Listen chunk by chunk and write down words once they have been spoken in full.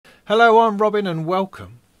Hello, I'm Robin and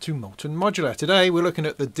welcome to Molten Modular. Today we're looking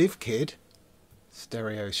at the DivKid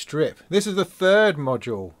Stereo Strip. This is the third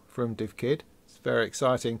module from DivKid. It's very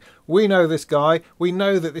exciting. We know this guy. We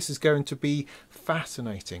know that this is going to be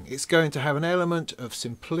fascinating. It's going to have an element of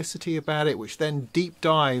simplicity about it, which then deep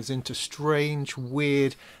dives into strange,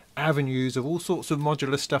 weird avenues of all sorts of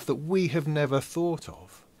modular stuff that we have never thought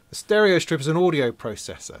of. The Stereo Strip is an audio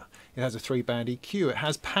processor. It has a 3-band EQ. It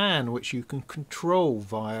has pan, which you can control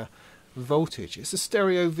via voltage. It's a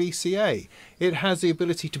stereo VCA. It has the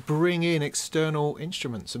ability to bring in external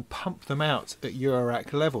instruments and pump them out at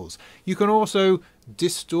Eurorack levels. You can also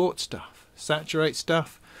distort stuff, saturate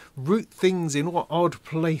stuff, route things in odd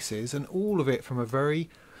places, and all of it from a very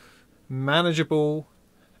manageable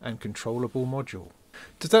and controllable module.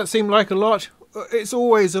 Does that seem like a lot? It's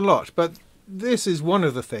always a lot, but this is one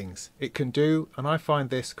of the things it can do, and I find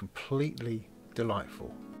this completely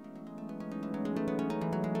delightful.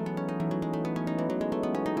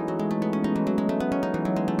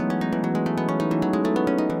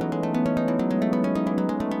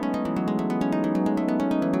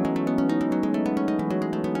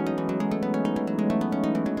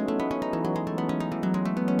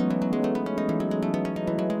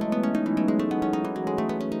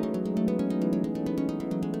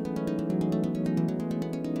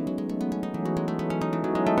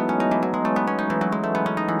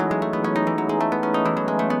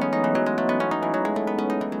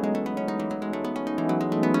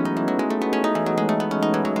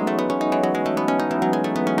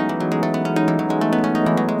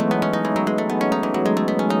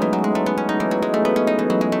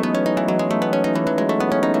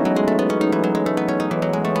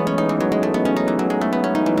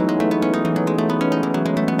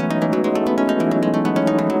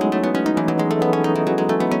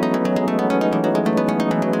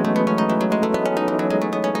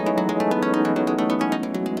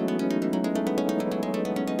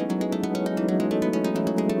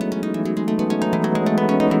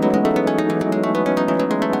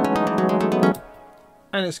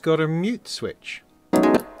 And it's got a mute switch,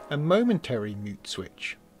 a momentary mute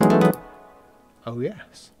switch. Oh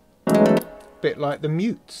yes, bit like the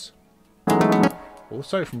mutes,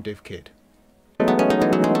 also from DivKid.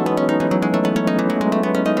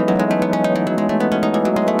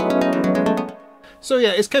 So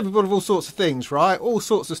yeah, it's capable of all sorts of things, right? All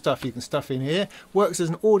sorts of stuff you can stuff in here. Works as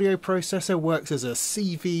an audio processor, works as a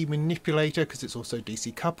CV manipulator because it's also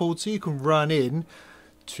DC coupled, so you can run in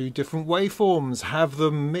two different waveforms, have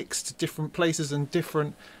them mixed different places and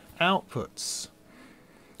different outputs.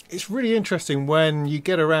 It's really interesting when you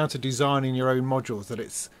get around to designing your own modules that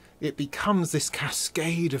it becomes this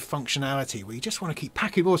cascade of functionality where you just want to keep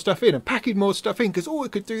packing more stuff in and packing more stuff in because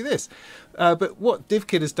it could do this. But what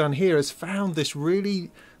DivKid has done here is found this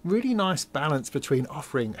really nice balance between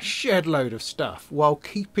offering a shed load of stuff while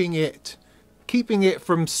keeping it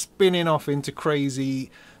from spinning off into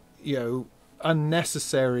crazy,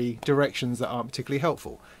 unnecessary directions that aren't particularly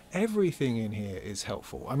helpful. Everything in here is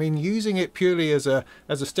helpful. I mean, using it purely as a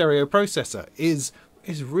stereo processor is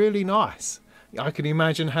really nice. I can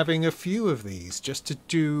imagine having a few of these just to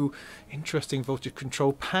do interesting voltage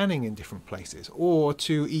control panning in different places or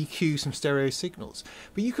to EQ some stereo signals.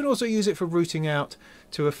 But you can also use it for routing out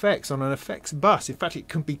to effects on an effects bus. In fact, it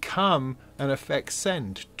can become an effects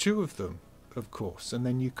send, 2 of them, of course, and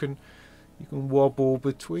then you can wobble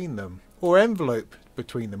between them, or envelope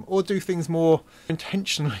between them, or do things more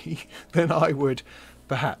intentionally than I would,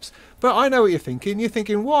 perhaps. But I know what you're thinking. You're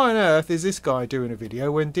thinking, why on earth is this guy doing a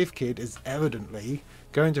video when DivKid is evidently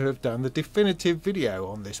going to have done the definitive video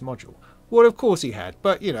on this module? Well, of course he had,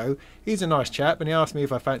 but he's a nice chap and he asked me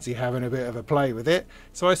if I fancy having a bit of a play with it.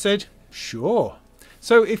 So I said, sure.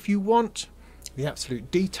 So if you want the absolute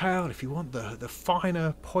detail, if you want the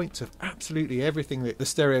finer points of absolutely everything that the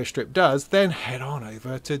Stereo Strip does, then head on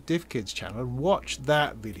over to DivKid's channel and watch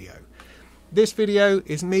that video. This video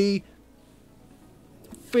is me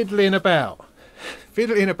fiddling about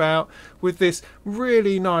with this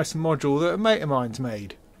really nice module that a mate of mine's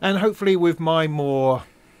made. And hopefully with my more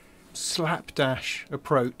slapdash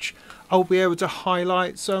approach, I'll be able to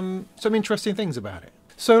highlight some interesting things about it.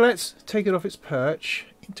 So let's take it off its perch,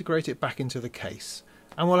 integrate it back into the case,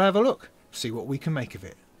 and we'll have a look, see what we can make of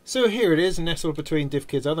it. So here it is, nestled between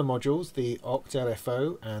DivKid's other modules, the Oct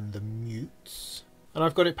LFO and the mutes. And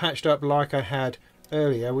I've got it patched up like I had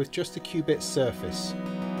earlier with just a qubit surface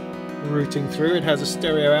routing through. It has a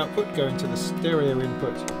stereo output going to the stereo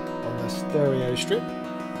input on the Stereo Strip,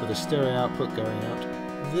 with a stereo output going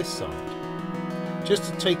out this side. Just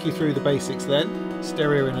to take you through the basics then,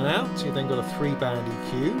 stereo in and out, you've then got a 3-band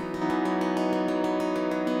EQ.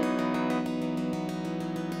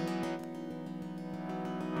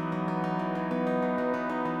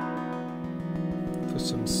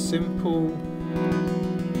 some simple,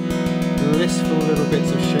 blissful little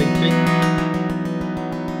bits of shaping.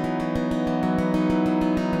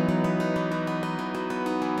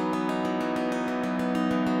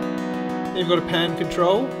 You've got a pan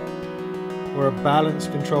control, or a balance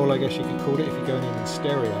control I guess you could call it if you're going in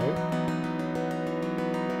stereo.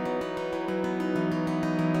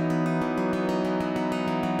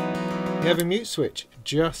 You have a mute switch,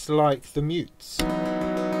 just like the mutes,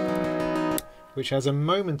 which has a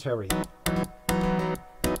momentary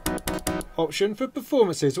option for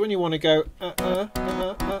performances. When you want to go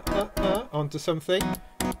onto something,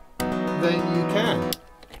 then you can.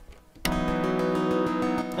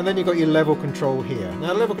 And then you've got your level control here.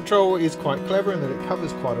 Now level control is quite clever in that it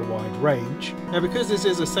covers quite a wide range. Now because this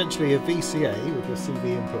is essentially a VCA with your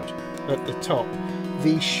CV input at the top,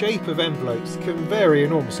 the shape of envelopes can vary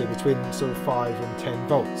enormously between sort of 5 and 10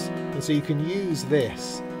 volts. And so you can use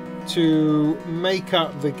this to make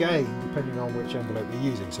up the gain depending on which envelope you're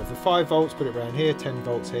using. So for 5 volts, put it around here, 10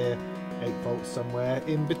 volts here, 8 volts somewhere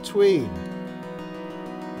in between.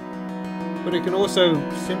 But it can also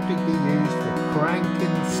simply be used for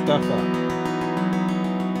cranking stuff up.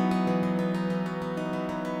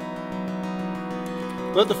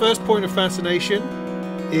 But the first point of fascination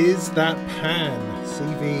is that pan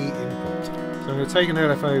CV input. So I'm going to take an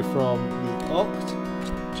LFO from the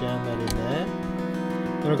oct, jam that in there.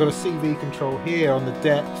 Then I've got a CV control here on the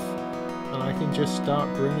depth, and I can just start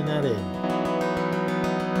bringing that in.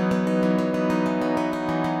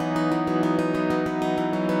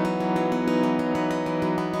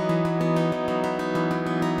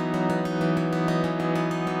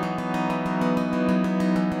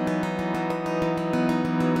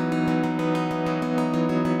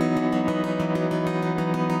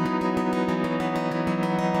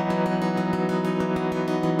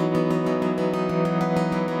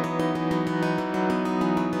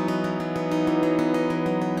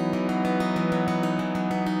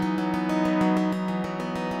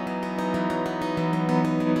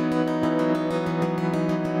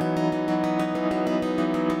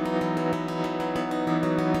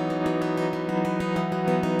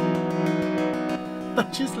 I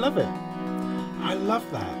just love it. I love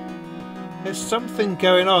that. There's something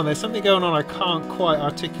going on. There's something going on I can't quite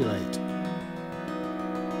articulate.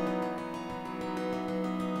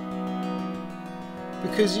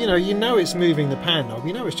 Because you know it's moving the pan knob,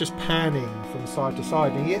 you know it's just panning from side to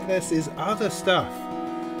side, and yet there's this other stuff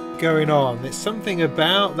going on. There's something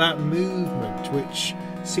about that movement which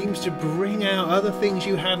seems to bring out other things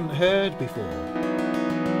you hadn't heard before.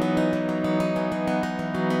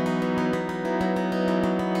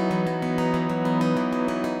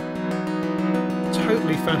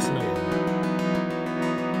 Totally fascinating.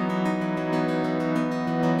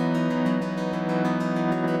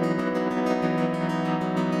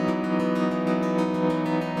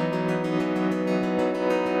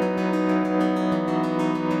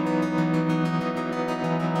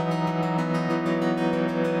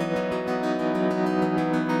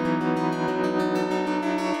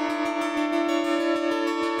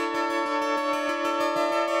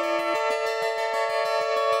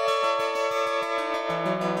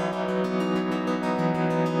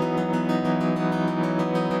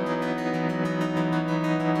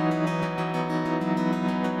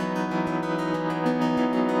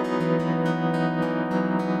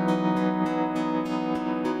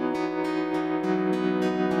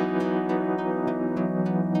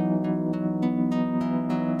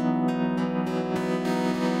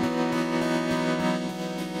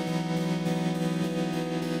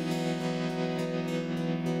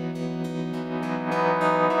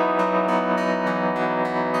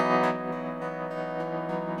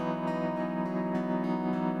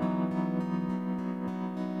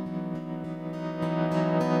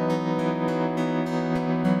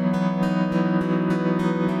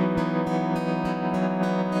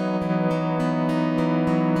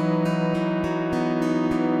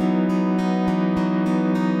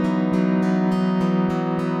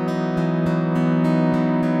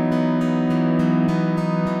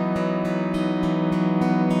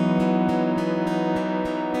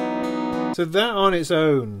 So that on its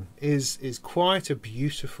own is quite a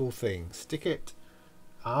beautiful thing. Stick it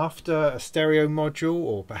after a stereo module,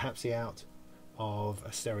 or perhaps the out of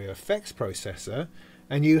a stereo effects processor,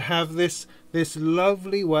 and you have this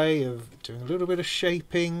lovely way of doing a little bit of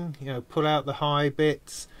shaping. You know, pull out the high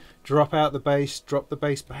bits, drop out the bass, drop the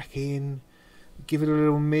bass back in, give it a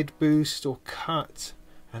little mid boost or cut,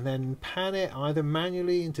 and then pan it either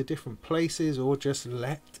manually into different places or just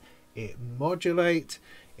let it modulate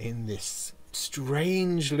in this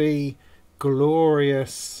strangely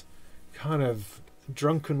glorious kind of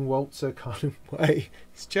drunken waltzer kind of way.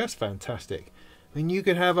 It's just fantastic. I mean, you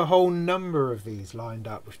could have a whole number of these lined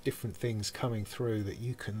up with different things coming through that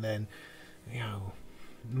you can then, you know,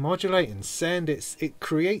 modulate and send. It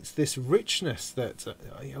creates this richness that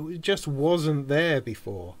it just wasn't there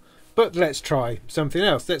before. But let's try something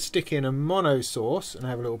else. Let's stick in a mono source and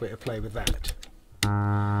have a little bit of play with that.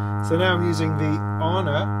 So now I'm using the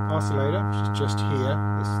Honor oscillator, which is just here,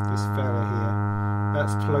 this fella here.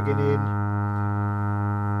 That's plugging in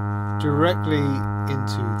directly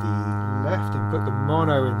into the left input, the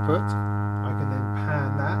mono input. I can then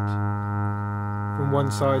pan that from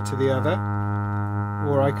one side to the other,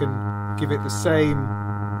 or I can give it the same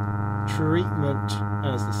treatment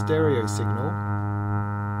as the stereo signal.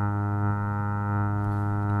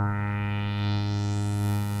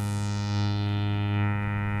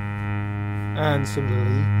 And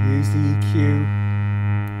similarly use the EQ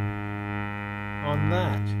on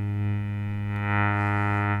that.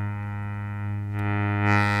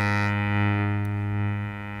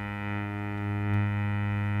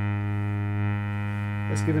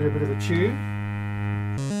 Let's give it a bit of a tune.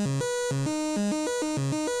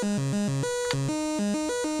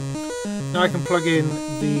 Now I can plug in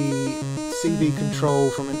the CV control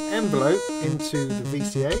from an envelope into the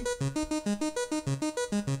VCA.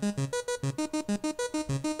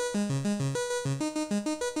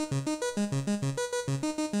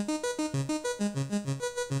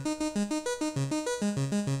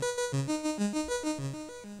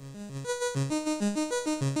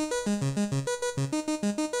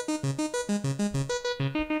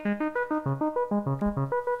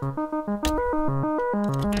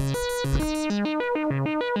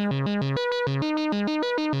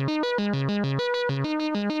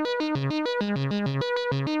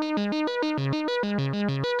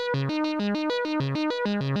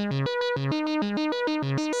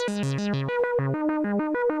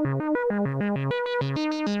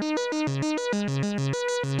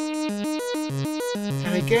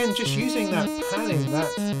 And again, just using that panning, that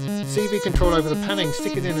CV control over the panning,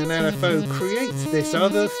 stick it in an LFO, creates this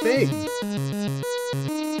other thing.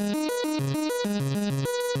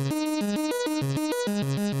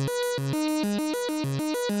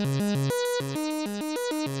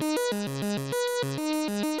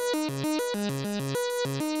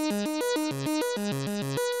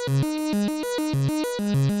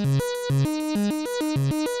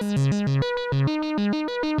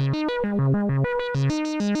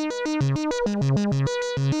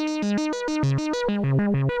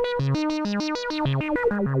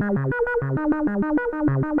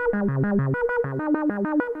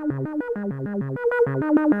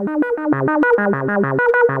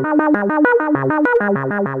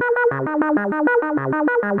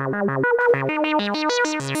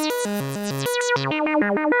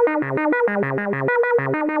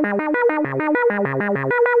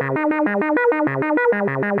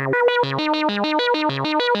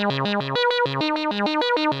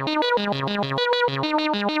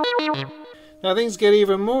 Now things get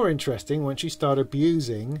even more interesting once you start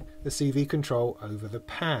abusing the CV control over the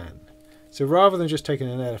pan. So rather than just taking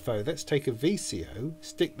an LFO, let's take a VCO,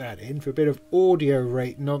 stick that in for a bit of audio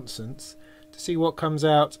rate nonsense to see what comes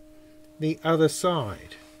out the other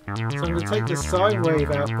side. So I'm going to take the sine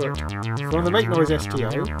wave output from the Make Noise STO,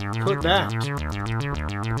 put that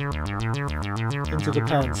into the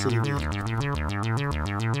pan CV.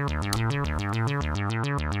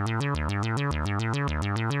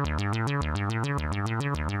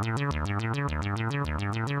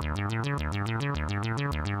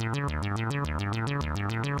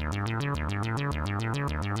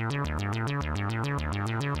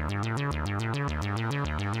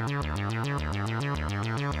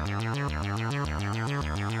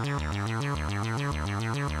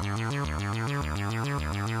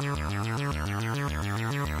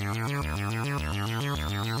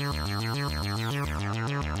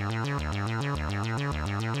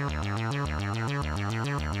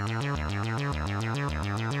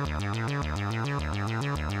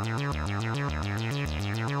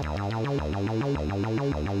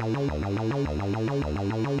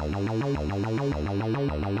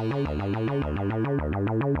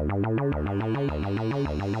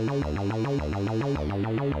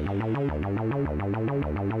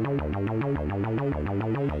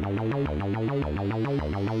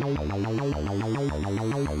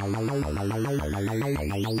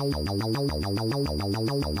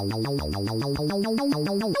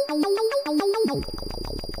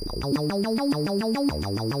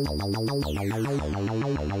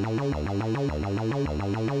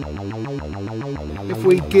 if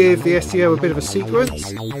we give the STO a bit of a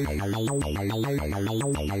sequence.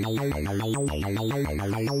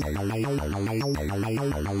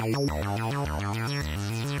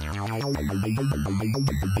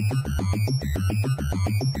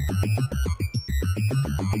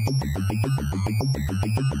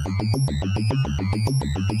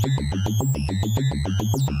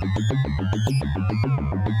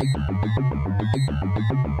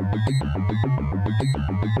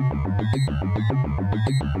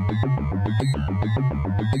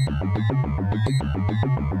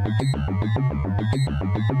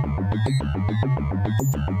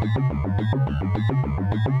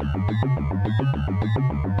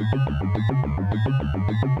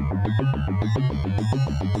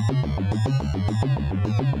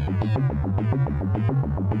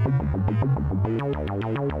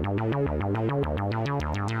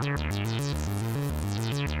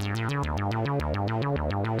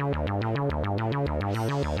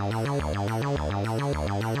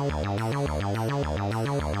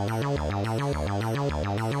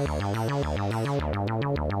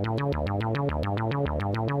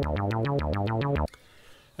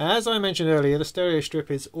 As I mentioned earlier, the stereo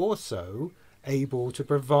strip is also able to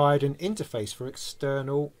provide an interface for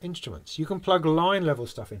external instruments. You can plug line level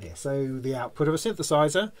stuff in here, so the output of a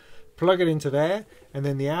synthesizer, plug it into there, and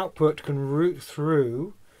then the output can route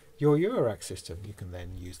through your Eurorack system. You can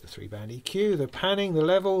then use the 3-band EQ, the panning, the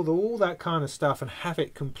level, all that kind of stuff, and have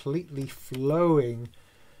it completely flowing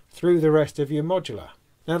through the rest of your modular.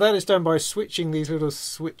 Now that is done by switching these little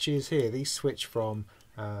switches here. These switch from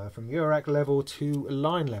Eurorack level to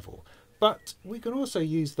line level. But we can also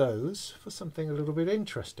use those for something a little bit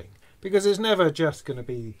interesting, because it's never just going to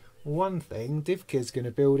be one thing. DivKid's going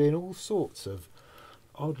to build in all sorts of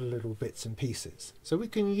odd little bits and pieces. So we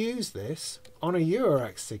can use this on a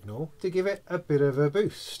Eurorack signal to give it a bit of a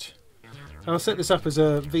boost. I'll set this up as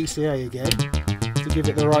a VCA again to give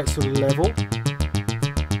it the right sort of level.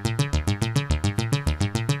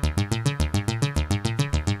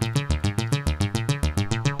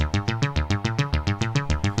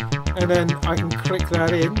 And then I can click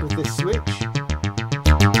that in with this switch,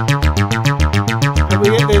 and we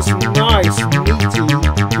get this nice meaty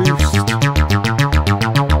boost,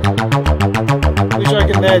 which I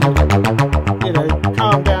can then, you know,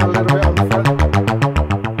 calm down a little bit on the front,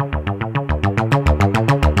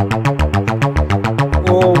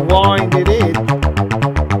 or wind it in.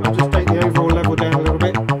 I'll just take the overall level down a little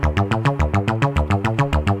bit.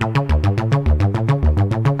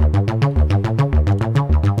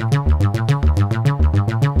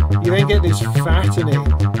 You then get this fattening,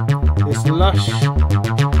 this lush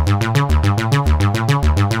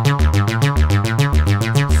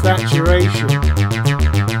saturation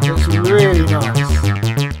that's really nice.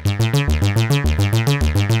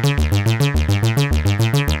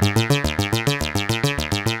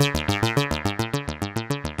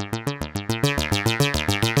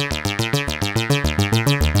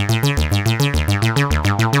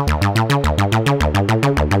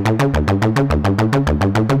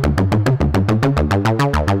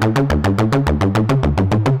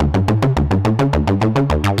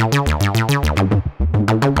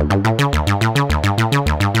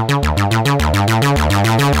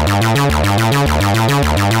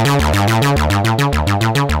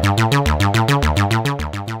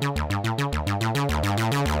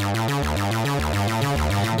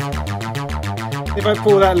 If I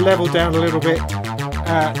pull that level down a little bit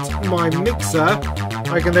at my mixer,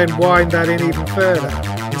 I can then wind that in even further.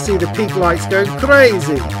 You see the peak lights going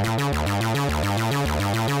crazy.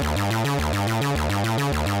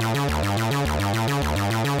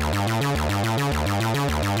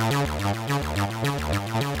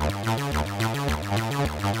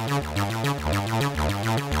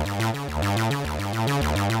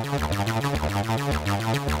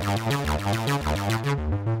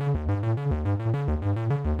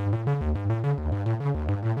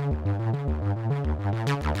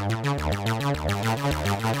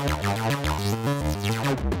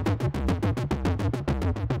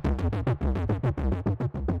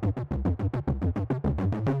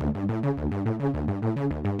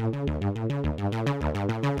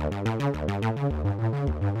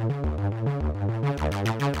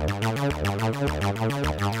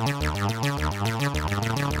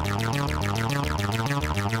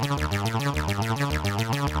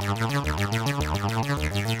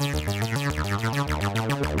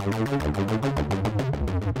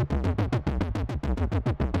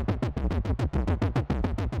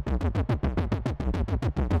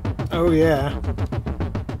 Oh yeah.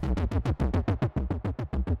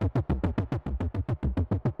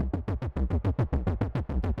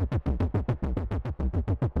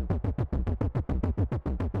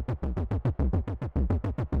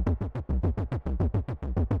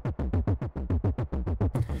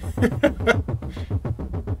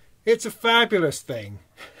 It's a fabulous thing.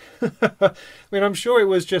 I mean, I'm sure it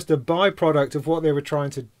was just a byproduct of what they were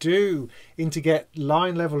trying to do to get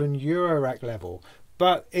line level and Eurorack level,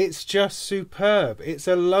 but it's just superb. It's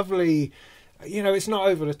a lovely, you know, it's not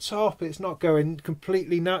over the top, it's not going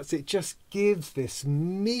completely nuts, it just gives this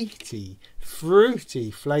meaty,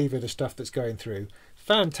 fruity flavour to stuff that's going through.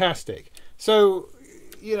 Fantastic. So,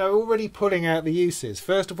 you know, already pulling out the uses.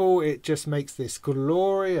 First of all, it just makes this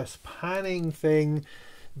glorious panning thing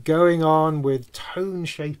going on with tone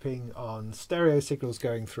shaping on stereo signals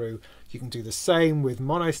going through. You can do the same with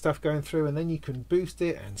mono stuff going through, and then you can boost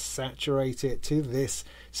it and saturate it to this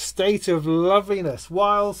state of loveliness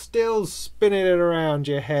while still spinning it around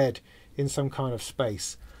your head in some kind of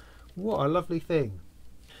space. What a lovely thing.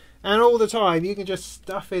 And all the time you can just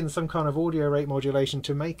stuff in some kind of audio rate modulation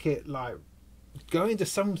to make it like go into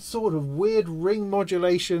some sort of weird ring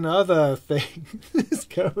modulation other thing that's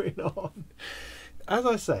going on. As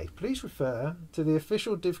I say, please refer to the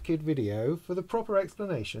official DivKid video for the proper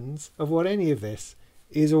explanations of what any of this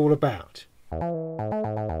is all about.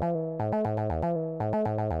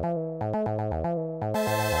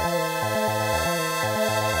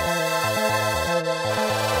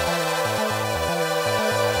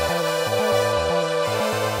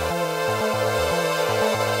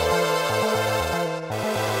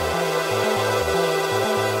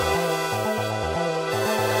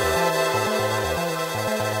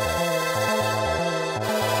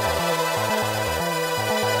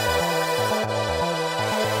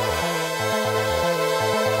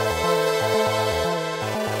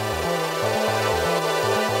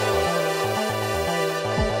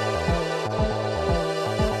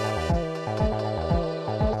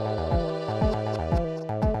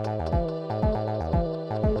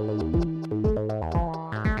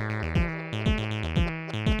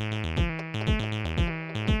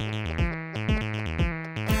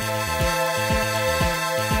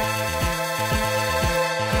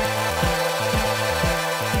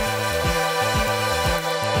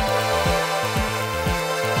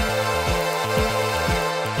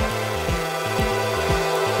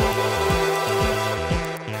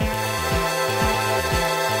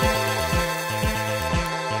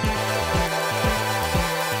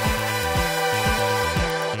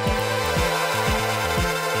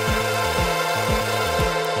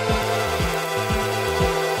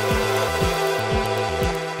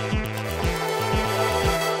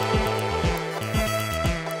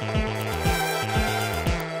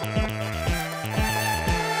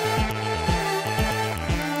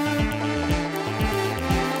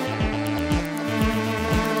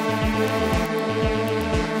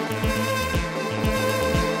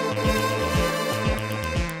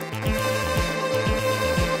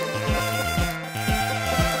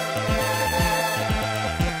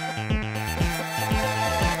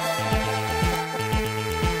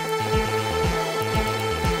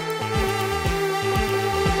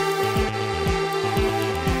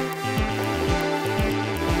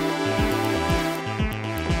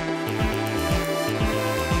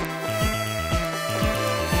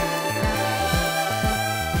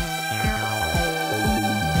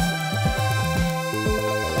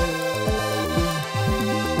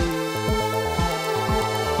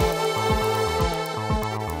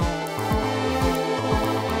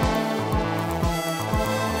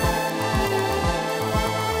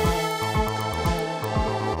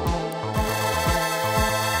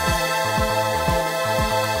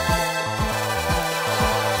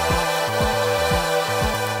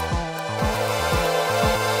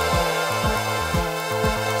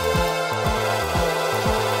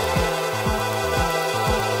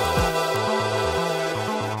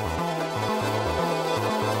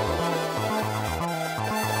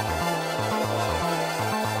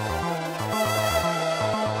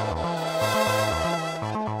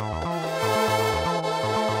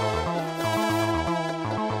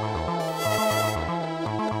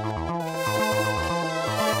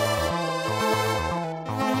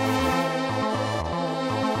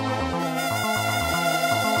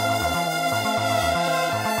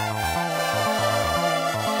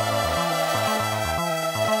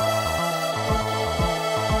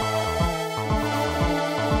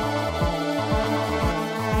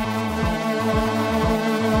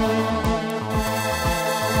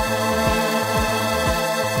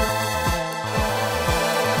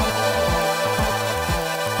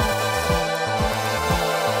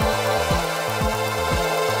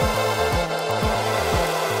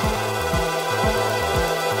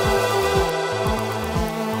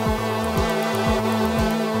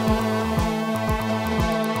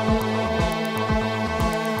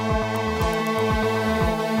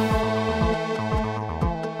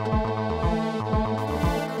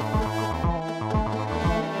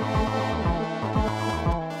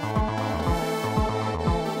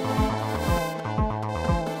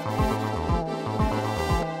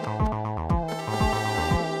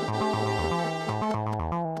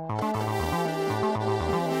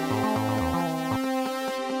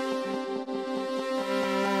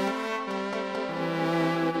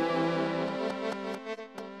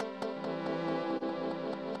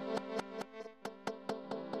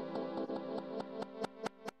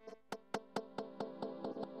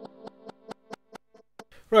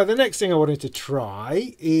 Right, the next thing I wanted to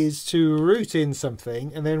try is to route in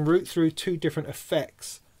something and then route through two different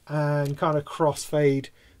effects and kind of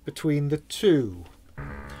crossfade between the two.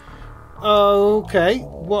 Okay,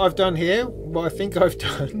 what I've done here, what I think I've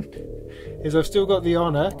done, is I've still got the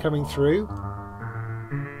honor coming through.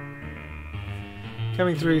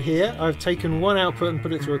 Coming through here, I've taken one output and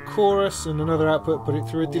put it through a chorus, and another output, put it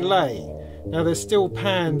through a delay. Now there's still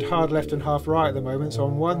panned hard left and half right at the moment, so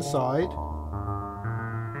on one side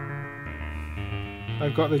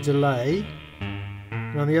I've got the delay,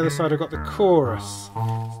 and on the other side I've got the chorus.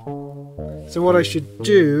 So what I should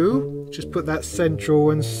do, just put that central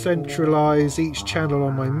and centralise each channel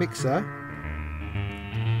on my mixer,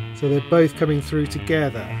 so they're both coming through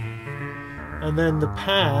together. And then the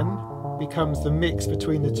pan becomes the mix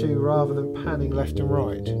between the two rather than panning left and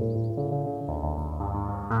right.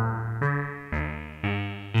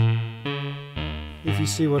 If you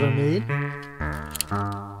see what I mean.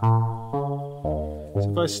 So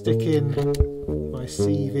if I stick in my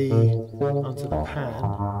CV onto the pan,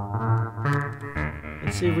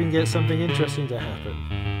 let's see if we can get something interesting to happen.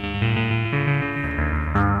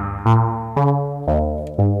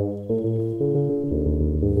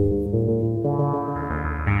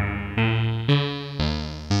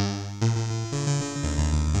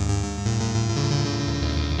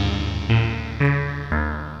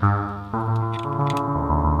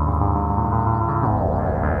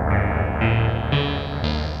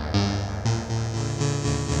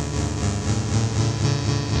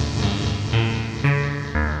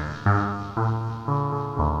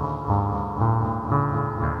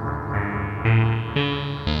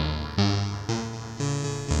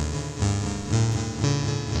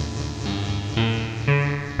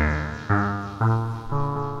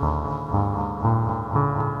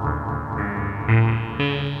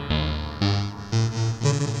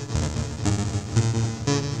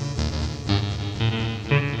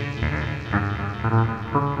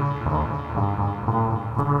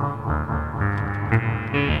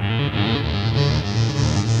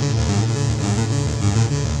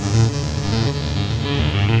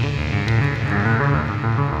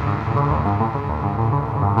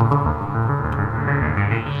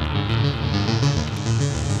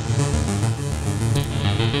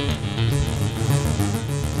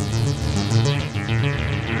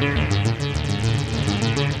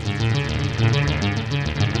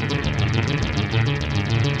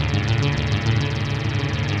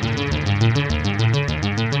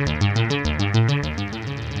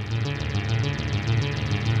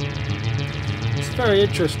 Very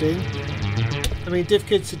interesting. I mean,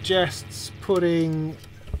 DivKid suggests putting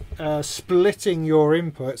splitting your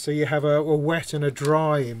input, so you have a wet and a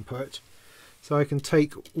dry input. So I can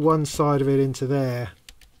take one side of it into there.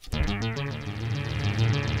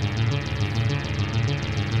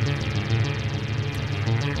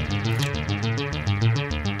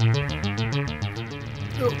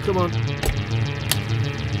 Oh, come on.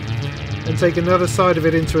 And take another side of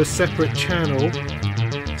it into a separate channel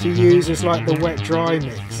to use as like the wet-dry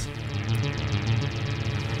mix.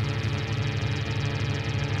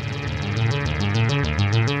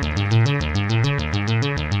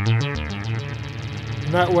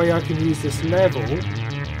 And that way I can use this level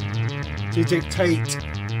to dictate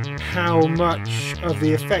how much of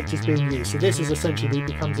the effect is being used. So this is essentially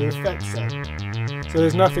becomes the effect set. So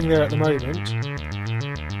there's nothing there at the moment.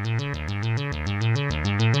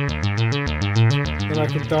 And I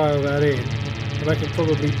can dial that in. And I can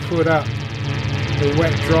probably put up the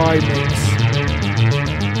wet-dry mix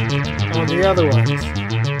on the other ones.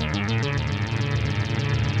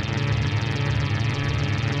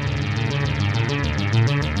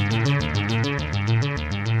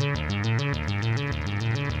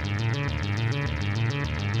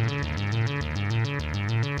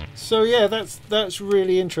 So yeah, that's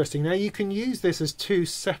really interesting. Now you can use this as two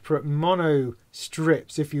separate mono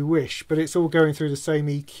strips if you wish, but it's all going through the same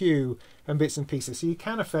EQ and bits and pieces, so you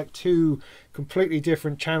can affect two completely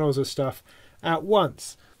different channels of stuff at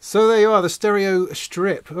once. So there you are, the stereo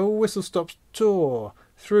strip, a Whistle Stop's tour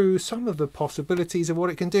through some of the possibilities of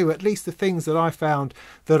what it can do, at least the things that I found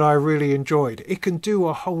that I really enjoyed. It can do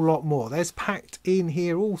a whole lot more. There's packed in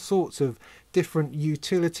here all sorts of different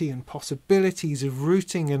utility and possibilities of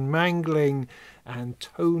routing and mangling and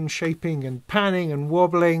tone shaping and panning and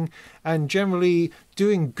wobbling and generally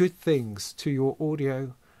doing good things to your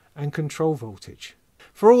audio and control voltage.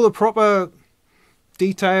 For all the proper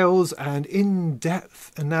details and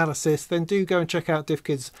in-depth analysis, then do go and check out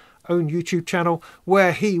DivKid's own YouTube channel,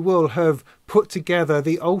 where he will have put together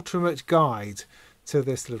the ultimate guide to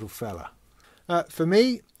this little fella. For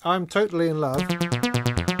me, I'm totally in love.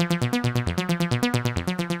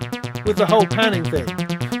 with the whole panning thing.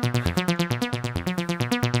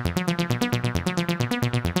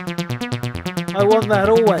 I want that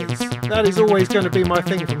always. That is always going to be my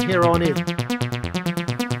thing from here on in.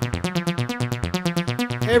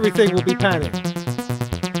 Everything will be panning.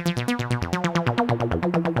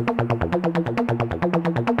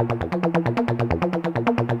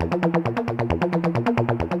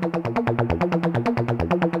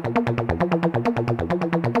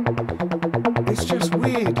 It's just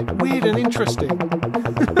weird and interesting.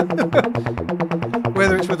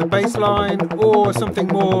 Whether it's with a bass line or something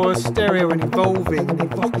more stereo and evolving and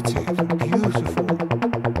evocative and beautiful.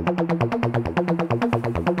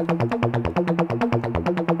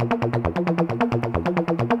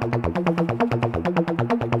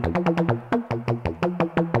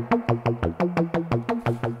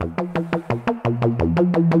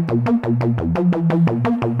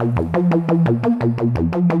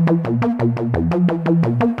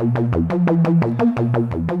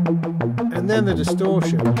 And then the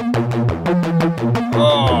distortion.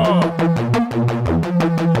 Oh!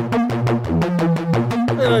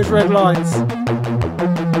 Look at those red lights.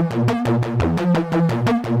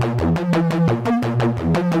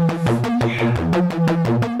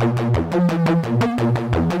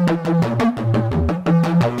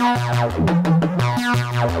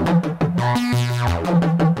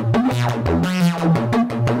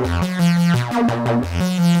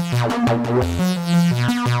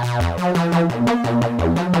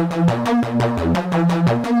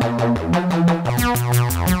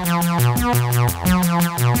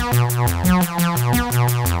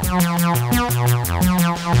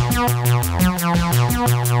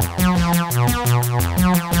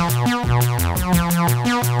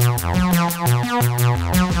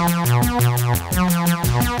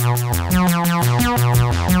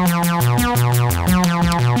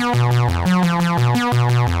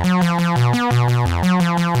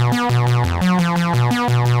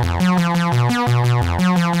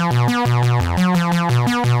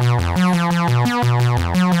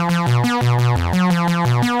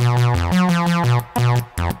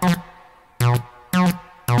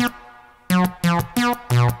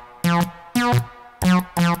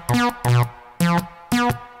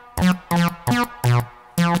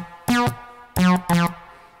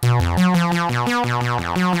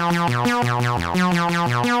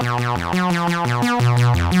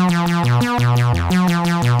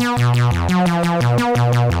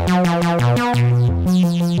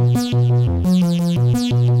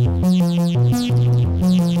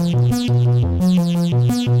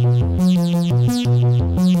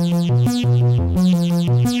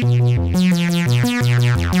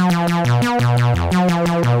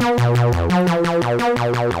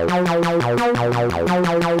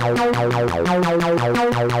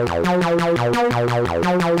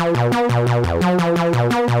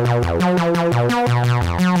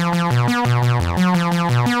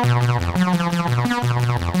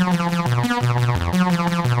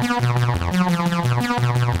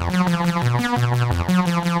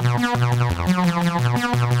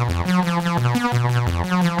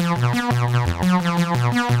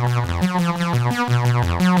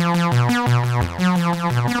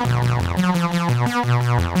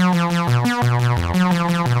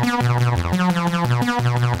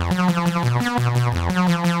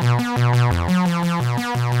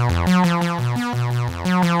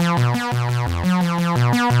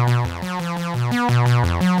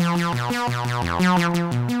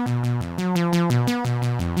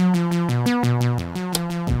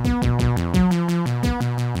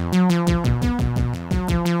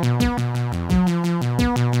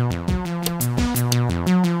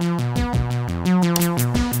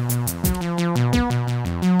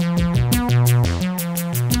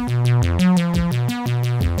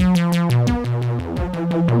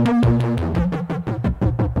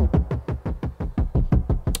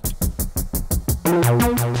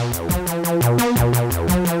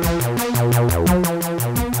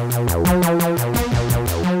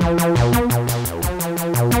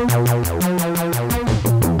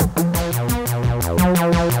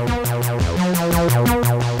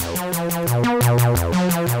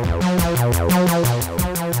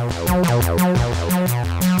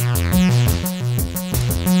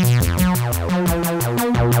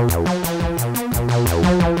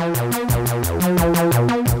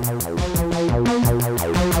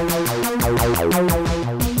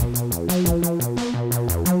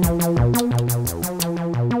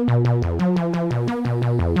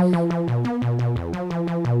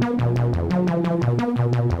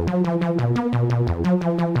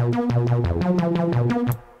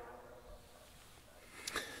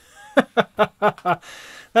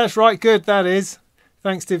 That's right good, that is.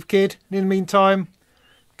 Thanks, DivKid. In the meantime,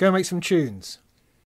 go make some tunes.